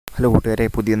Hello കൂട്ടുകാരെ,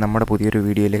 നമ്മുടെ പുതിയൊരു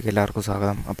വീഡിയോയിലേക്ക് എല്ലാവർക്കും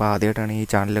സ്വാഗതം. അപ്പോൾ ആദ്യമായിട്ടാണ് ഈ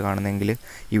ചാനൽ കാണുന്നതെങ്കിൽ,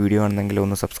 ഈ വീഡിയോ കാണുന്നതെങ്കിൽ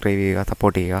ഒന്ന് സബ്സ്ക്രൈബ് ചെയ്യുക,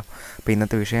 സപ്പോർട്ട് ചെയ്യുക. അപ്പോൾ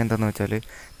ഇന്നത്തെ വിഷയം എന്താണെന്ന് വെച്ചാൽ,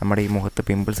 നമ്മുടെ ഈ മുഖത്ത്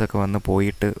പിമ്പിൾസൊക്കെ വന്ന്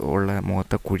പോയിട്ട് ഉള്ള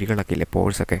മുഖത്തെ കുഴികളൊക്കെ ഇല്ലേ,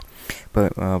 പോഴ്സൊക്കെ. ഇപ്പോൾ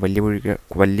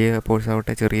വലിയ പോഴ്സ്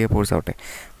ആവട്ടെ, ചെറിയ പോഴ്സ് ആവട്ടെ,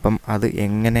 അപ്പം അത്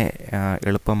എങ്ങനെ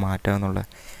എളുപ്പം മാറ്റാമെന്നുള്ള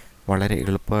വളരെ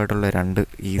എളുപ്പമായിട്ടുള്ള 2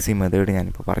 ഈസി മെത്തേഡ്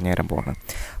ഞാനിപ്പോൾ പറഞ്ഞുതരാൻ പോവാണ്.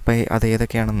 അപ്പോൾ അത്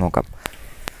ഏതൊക്കെയാണെന്ന് നോക്കാം.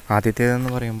 ആദ്യത്തേതെന്ന്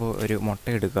പറയുമ്പോൾ ഒരു മുട്ട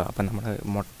എടുക്കുക. അപ്പം നമ്മൾ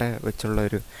മുട്ട വെച്ചുള്ള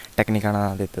ഒരു ടെക്നിക്കാണ്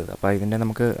ആദ്യത്തേത്. അപ്പോൾ ഇതിൻ്റെ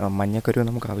നമുക്ക് മഞ്ഞക്കരു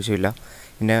നമുക്ക് ആവശ്യമില്ല,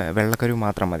 ഇതിൻ്റെ വെള്ളക്കരു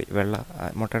മാത്രം മതി.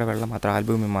 മുട്ടയുടെ വെള്ളം മാത്രം,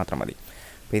 ആൽബുമിൻ മാത്രം മതി.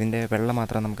 അപ്പോൾ ഇതിൻ്റെ വെള്ളം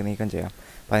മാത്രം നമുക്ക് നീക്കം ചെയ്യാം.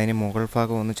 അപ്പോൾ അതിന് മുകൾ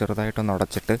ഭാഗം ഒന്ന് ചെറുതായിട്ടൊന്ന്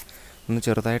ഉടച്ചിട്ട്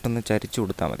ചെറുതായിട്ടൊന്ന് ചരിച്ചു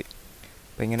കൊടുത്താൽ മതി.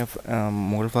 അപ്പോൾ ഇങ്ങനെ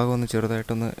മുകൾ ഭാഗം ഒന്ന്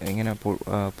ചെറുതായിട്ടൊന്ന് ഇങ്ങനെ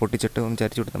പൊട്ടിച്ചിട്ട് ഒന്ന്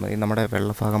ചരിച്ചു കൊടുത്താൽ മതി. നമ്മുടെ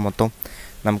വെള്ളഭാഗം മൊത്തം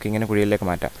നമുക്കിങ്ങനെ കുഴിയിലേക്ക്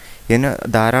മാറ്റാം. ഇതിന്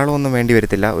ധാരാളം ഒന്നും വേണ്ടി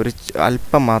വരത്തില്ല, ഒരു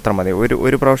അല്പം മാത്രം മതി.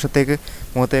 ഒരു പ്രാവശ്യത്തേക്ക്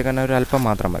മുഖത്തേക്ക് തന്നെ ഒരു അല്പം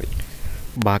മാത്രം മതി.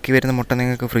 ബാക്കി വരുന്ന മുട്ട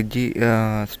നിങ്ങൾക്ക് ഫ്രിഡ്ജിൽ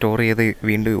സ്റ്റോർ ചെയ്ത്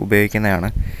വീണ്ടും ഉപയോഗിക്കുന്നതാണ്.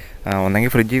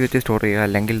 ഒന്നെങ്കിൽ ഫ്രിഡ്ജിൽ വെച്ച് സ്റ്റോർ ചെയ്യുക,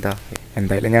 അല്ലെങ്കിൽ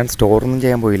എന്തായാലും ഞാൻ സ്റ്റോറൊന്നും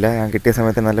ചെയ്യാൻ പോയില്ല. ഞാൻ കിട്ടിയ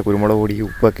സമയത്ത് നല്ല കുരുമുളക് പൊടി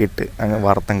ഉപ്പൊക്കെ ഇട്ട് അങ്ങ്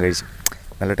വറുത്തം കഴിച്ചു.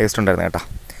 നല്ല ടേസ്റ്റ് ഉണ്ടായിരുന്നു കേട്ടോ.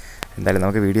 എന്തായാലും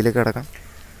നമുക്ക് വീഡിയോയിലേക്ക് കിടക്കാം.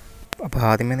 അപ്പോൾ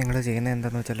ആദ്യമേ നിങ്ങൾ ചെയ്യുന്നത്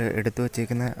എന്താണെന്ന് വെച്ചാൽ, എടുത്ത്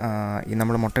വെച്ചേക്കുന്ന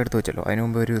നമ്മൾ മുട്ട എടുത്ത് വെച്ചല്ലോ, അതിന്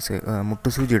മുമ്പ് ഒരു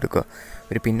മുട്ടുസൂചി എടുക്കുക.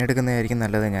 ഒരു പിന്നെടുക്കുന്നതായിരിക്കും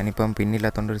നല്ലത്. ഞാനിപ്പം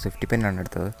പിന്നില്ലാത്തതുകൊണ്ട് ഒരു സേഫ്റ്റി പെന്നാണ്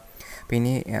എടുത്തത്. അപ്പോൾ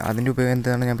ഇനി അതിൻ്റെ ഉപയോഗം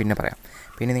എന്താണെന്ന് ഞാൻ പിന്നെ പറയാം.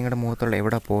 പിന്നെ നിങ്ങളുടെ മുഖത്തുള്ള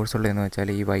എവിടെ പോഴ്സ് ഉള്ളതെന്ന്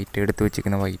വെച്ചാൽ, ഈ എടുത്ത്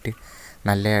വെച്ചിരിക്കുന്ന വൈറ്റ്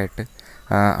നല്ലതായിട്ട്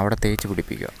അവിടെ തേച്ച്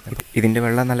പിടിപ്പിക്കുക. ഇതിൻ്റെ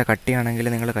വെള്ളം നല്ല കട്ടിയാണെങ്കിൽ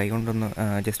നിങ്ങൾ കൈകൊണ്ടൊന്ന്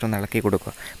ജസ്റ്റ് ഒന്ന് ഇളക്കി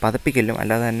കൊടുക്കുക. പതപ്പിക്കലും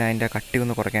അല്ലാതെ തന്നെ അതിൻ്റെ കട്ടി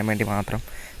ഒന്ന് കുറയ്ക്കാൻ വേണ്ടി മാത്രം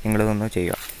നിങ്ങളിതൊന്ന്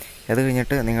ചെയ്യുക. അത്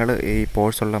കഴിഞ്ഞിട്ട് നിങ്ങൾ ഈ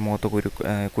പോഴ്സുള്ള മുഖത്ത്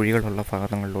കുഴികളുള്ള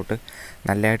ഭാഗങ്ങളിലോട്ട്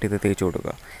നല്ലതായിട്ട് ഇത് തേച്ച്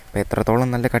കൊടുക്കുക. അപ്പോൾ എത്രത്തോളം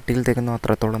നല്ല കട്ടിയിൽ തേക്കുന്നോ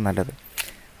അത്രത്തോളം നല്ലത്.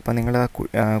 അപ്പോൾ നിങ്ങൾ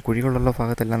കുഴികളുള്ള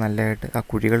ഭാഗത്തെല്ലാം നല്ലതായിട്ട് ആ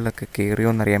കുഴികളിലൊക്കെ കയറിയോ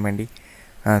എന്നറിയാൻ വേണ്ടി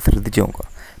ശ്രദ്ധിച്ച് നോക്കുക.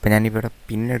 അപ്പോൾ ഞാനിവിടെ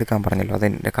പിന്നെടുക്കാൻ പറഞ്ഞല്ലോ,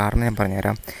 അതിൻ്റെ കാരണം ഞാൻ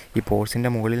പറഞ്ഞുതരാം. ഈ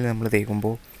പോഴ്സിൻ്റെ മുകളിൽ നമ്മൾ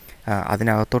തേക്കുമ്പോൾ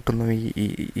അതിനകത്തോട്ടൊന്നും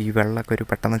ഈ വെള്ളമൊക്കെ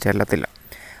പെട്ടെന്ന് ചെല്ലത്തില്ല.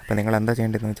 അപ്പോൾ നിങ്ങൾ എന്താ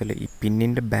ചെയ്യേണ്ടതെന്ന് വെച്ചാൽ, ഈ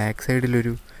പിന്നിൻ്റെ ബാക്ക്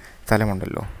സൈഡിലൊരു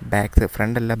സ്ഥലമുണ്ടല്ലോ,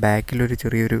 ഫ്രണ്ടല്ല ബാക്കിലൊരു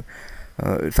ചെറിയൊരു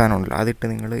സാധനമുണ്ടല്ലോ, അതിട്ട്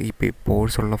നിങ്ങൾ ഈ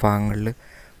പോഴ്സുള്ള ഭാഗങ്ങളിൽ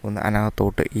ഒന്ന്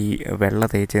അതിനകത്തോട്ട് ഈ വെള്ളം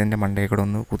തേച്ചതിൻ്റെ മണ്ടയിൽ കൂടെ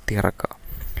ഒന്ന് കുത്തിയിറക്കുക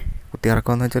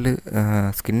എന്ന് വെച്ചാൽ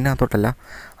സ്കിന്നിനകത്തോട്ടല്ല,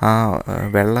 ആ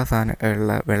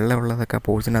വെള്ളമുള്ളതൊക്കെ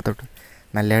പോഴ്സിനകത്തോട്ട്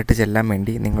നല്ലതായിട്ട് ചെല്ലാൻ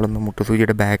വേണ്ടി നിങ്ങളൊന്ന്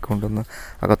മുട്ടുസൂചിയുടെ ബാക്ക് കൊണ്ടൊന്ന്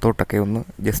അകത്തോട്ടൊക്കെ ഒന്ന്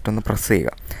ജസ്റ്റ് ഒന്ന് പ്രസ്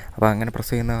ചെയ്യുക. അപ്പോൾ അങ്ങനെ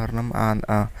പ്രസ് ചെയ്യുന്ന കാരണം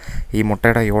ഈ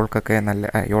മുട്ടയുടെ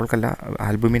യോൾക്കല്ല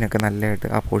ആൽബുമിനൊക്കെ നല്ലതായിട്ട്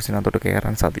ആ പോഴ്സിനകത്തോട്ട്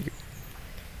കയറാൻ സാധിക്കും.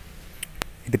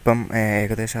 ഇതിപ്പം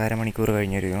ഏകദേശം അരമണിക്കൂർ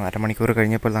കഴിഞ്ഞിരിക്കും. അരമണിക്കൂർ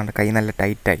കഴിഞ്ഞപ്പോൾ കൈ നല്ല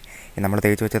ടൈറ്റായി. നമ്മൾ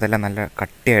തേച്ച് വെച്ചതെല്ലാം നല്ല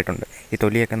കട്ടിയായിട്ടുണ്ട്. ഈ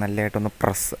തൊലിയൊക്കെ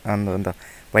നല്ലതായിട്ടൊന്ന്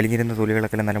വലിഞ്ഞിരുന്ന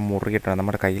തൊലികളൊക്കെ നല്ല മുറുകിയിട്ടാണ്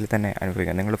നമ്മുടെ കയ്യിൽ തന്നെ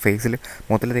അനുഭവിക്കുക. നിങ്ങൾ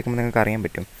മുഖത്തിൽ തേക്കുമ്പോൾ നിങ്ങൾക്ക് അറിയാൻ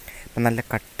പറ്റും. അപ്പം നല്ല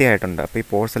കട്ടിയായിട്ടുണ്ട്. അപ്പോൾ ഈ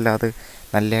പോഴ്സെല്ലാം അത്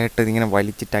നല്ലതായിട്ട് ഇങ്ങനെ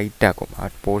വലിച്ച് ടൈറ്റാക്കും, ആ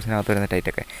പോഴ്സിനകത്ത് വരുന്ന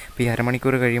ടൈറ്റൊക്കെ. അപ്പോൾ ഈ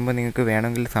അരമണിക്കൂർ കഴിയുമ്പോൾ നിങ്ങൾക്ക്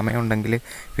വേണമെങ്കിൽ സമയമുണ്ടെങ്കിൽ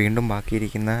വീണ്ടും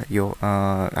ബാക്കിയിരിക്കുന്ന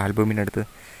ആൽബുമിനടുത്ത്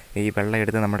ഈ വെള്ളം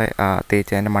എടുത്ത് നമ്മുടെ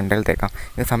തേച്ച് അതിൻ്റെ മണ്ടയിൽ തേക്കാം.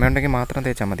 ഇത് സമയമുണ്ടെങ്കിൽ മാത്രം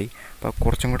തേച്ചാൽ മതി. അപ്പോൾ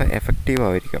കുറച്ചും കൂടെ എഫക്റ്റീവ്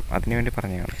ആയിരിക്കും. അതിന് വേണ്ടി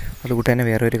പറഞ്ഞതാണ്. അതുകൂട്ട് തന്നെ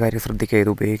വേറെ ഒരു കാര്യം ശ്രദ്ധിക്കുക,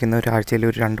 ഇത് ഉപയോഗിക്കുന്ന ഒരാഴ്ചയിൽ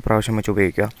ഒരു 2 പ്രാവശ്യം വെച്ച്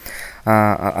ഉപയോഗിക്കുക.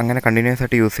 അങ്ങനെ കണ്ടിന്യൂസ്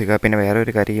ആയിട്ട് യൂസ് ചെയ്യുക. പിന്നെ വേറെ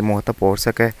ഒരു കാര്യം, ഈ മുഖത്തെ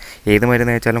പോഴ്സൊക്കെ ഏത്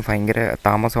മരുന്ന് വെച്ചാലും ഭയങ്കര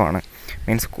താമസമാണ്.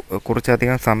 മീൻസ്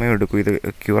കുറച്ചധികം സമയം എടുക്കും ഇത്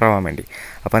ക്യൂർ ആവാൻ വേണ്ടി.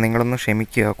 അപ്പോൾ നിങ്ങളൊന്ന്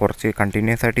ക്ഷമിക്കുക. കുറച്ച്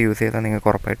കണ്ടിന്യൂസ് ആയിട്ട് യൂസ് ചെയ്താൽ നിങ്ങൾക്ക്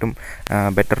ഉറപ്പായിട്ടും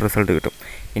ബെറ്റർ റിസൾട്ട് കിട്ടും.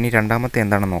 ഇനി രണ്ടാമത്തെ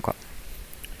എന്താണെന്ന് നോക്കാം.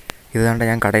 ഇതാണ്ട്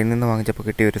ഞാൻ കടയിൽ നിന്ന് വാങ്ങിച്ചപ്പോൾ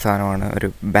കിട്ടിയ ഒരു സാധനമാണ്, ഒരു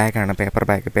ബാഗാണ്,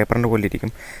 പേപ്പറിൻ്റെ പോലെ ഇരിക്കും.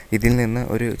 ഇതിൽ നിന്ന്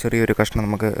ഒരു ചെറിയൊരു കഷ്ണം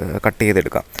നമുക്ക് കട്ട്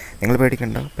ചെയ്തെടുക്കാം. നിങ്ങൾ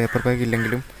പേടിക്കേണ്ട, പേപ്പർ ബാഗ്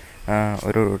ഇല്ലെങ്കിലും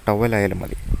ഒരു ടവലായാലും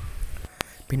മതി.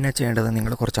 പിന്നെ ചെയ്യേണ്ടത്,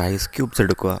 നിങ്ങൾ കുറച്ച് ഐസ് ക്യൂബ്സ്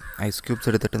എടുക്കുക. ഐസ് ക്യൂബ്സ്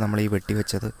എടുത്തിട്ട് നമ്മൾ ഈ വെട്ടി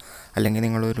വെച്ചത്, അല്ലെങ്കിൽ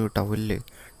നിങ്ങളൊരു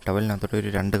ടവലിനകത്തോട്ട് ഒരു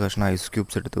 2 കഷ്ണം ഐസ്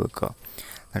ക്യൂബ്സ് എടുത്ത് വെക്കുക.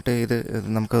 എന്നിട്ട് ഇത്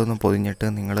നമുക്കതൊന്ന് പൊതിഞ്ഞിട്ട്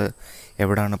നിങ്ങൾ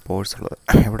എവിടെയാണ് പോഴ്സ് ഉള്ളത്,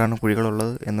 എവിടെയാണ്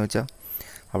കുഴികളുള്ളത് എന്ന് വെച്ചാൽ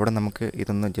അവിടെ നമുക്ക്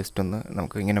ഇതൊന്ന് ജസ്റ്റ്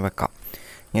നമുക്ക് ഇങ്ങനെ വെക്കാം.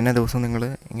 ഇങ്ങനെ ദിവസം നിങ്ങൾ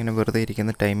ഇങ്ങനെ വെറുതെ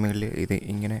ഇരിക്കുന്ന ടൈമിൽ ഇത്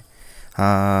ഇങ്ങനെ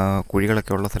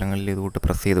കുഴികളൊക്കെ ഉള്ള സ്ഥലങ്ങളിൽ ഇതുകൊണ്ട്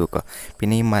പ്രസ് ചെയ്ത് വെക്കുക.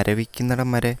 പിന്നെ ഈ മരവിക്കുന്നിടം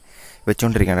വരെ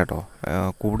വെച്ചുകൊണ്ടിരിക്കണം കേട്ടോ.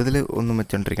 കൂടുതൽ ഒന്നും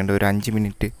വെച്ചുകൊണ്ടിരിക്കേണ്ട, ഒരു 5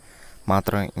 മിനിറ്റ്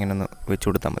മാത്രം ഇങ്ങനെ ഒന്ന് വെച്ച്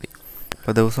കൊടുത്താൽ മതി.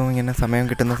 അപ്പോൾ ദിവസവും ഇങ്ങനെ സമയം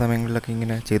കിട്ടുന്ന സമയങ്ങളിലൊക്കെ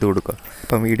ഇങ്ങനെ ചെയ്ത് കൊടുക്കുക.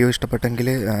 അപ്പം വീഡിയോ ഇഷ്ടപ്പെട്ടെങ്കിൽ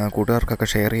കൂട്ടുകാർക്കൊക്കെ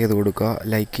ഷെയർ ചെയ്ത് കൊടുക്കുക,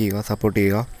 ലൈക്ക് ചെയ്യുക, സപ്പോർട്ട്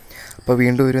ചെയ്യുക. അപ്പോൾ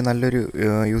വീണ്ടും ഒരു നല്ലൊരു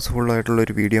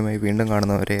യൂസ്ഫുള്ളായിട്ടുള്ളൊരു വീഡിയോയുമായി വീണ്ടും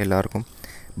കാണുന്നവരെ എല്ലാവർക്കും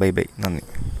ബൈ. നന്ദി.